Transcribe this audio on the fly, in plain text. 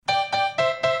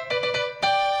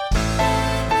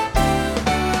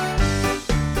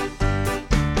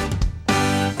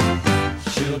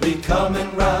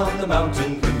the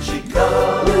mountain when she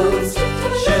comes.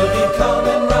 She'll be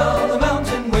coming round the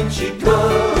mountain when she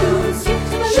comes.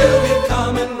 She'll be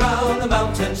coming round the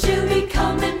mountain. She'll be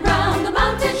coming round the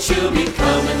mountain. She'll be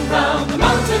coming round the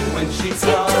mountain when she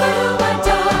comes. My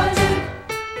darling.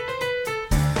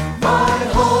 My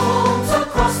home's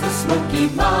across the Smoky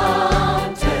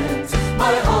Mountains.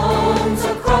 My home's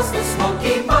across the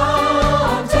Smoky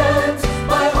Mountains.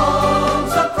 My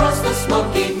home's across the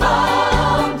Smoky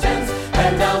Mountains.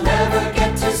 And I'll never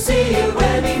get to see you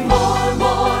anymore,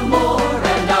 more.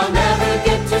 And I'll never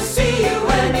get to see you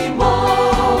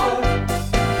anymore.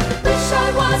 Wish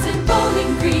I was in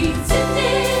Bowling Green, sitting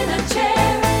in a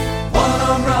chair. One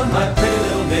arm round my pretty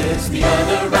little miss, the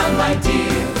other round my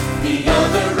dear, the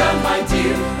other round my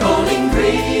dear Bowling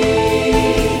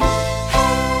Green.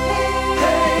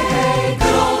 Hey,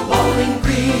 good old Bowling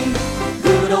Green,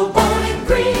 good old Bowling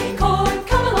Green. Corn,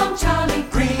 come along, Charlie.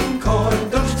 Green corn,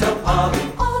 don't you tell Polly.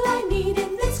 All I need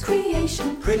in this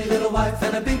creation, Pretty little wife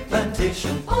and a big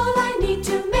plantation. all I need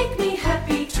to make me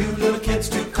happy. 2 little kids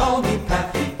to call me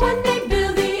Pappy. One named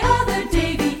Bill, the other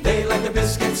Davy. They like their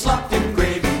biscuits slopped in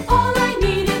gravy. All I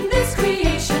need in this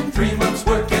creation, 3 months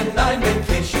work and 9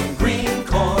 vacation. Green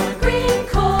corn, green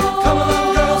corn. come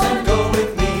along girls and go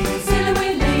with me. Sail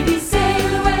away, ladies,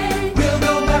 sail away. We'll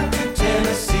go back to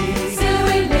Tennessee. Sail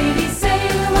away, ladies,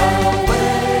 sail away.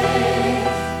 Away,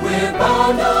 we're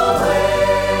bound away.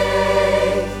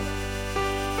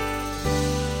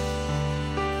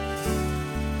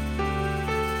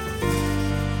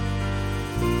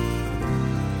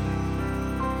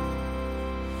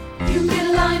 You get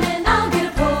a line and I'll get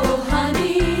a pole,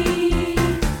 honey.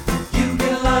 You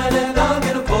get a line and I'll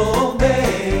get a pole,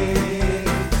 babe.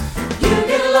 You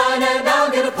get a line and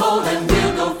I'll get a pole, and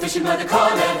we'll go fishing by the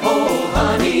Carlet Hole,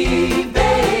 honey,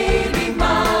 baby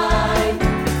mine.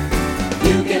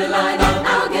 You get a line and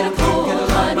I'll get a pole,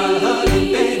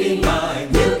 honey, baby mine.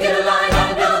 You get a line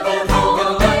and I'll get a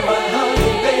pole,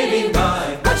 Baby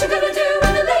mine. What you gonna do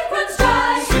when the lake runs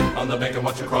dry? Sit on the bank and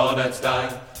watch your crawdads die.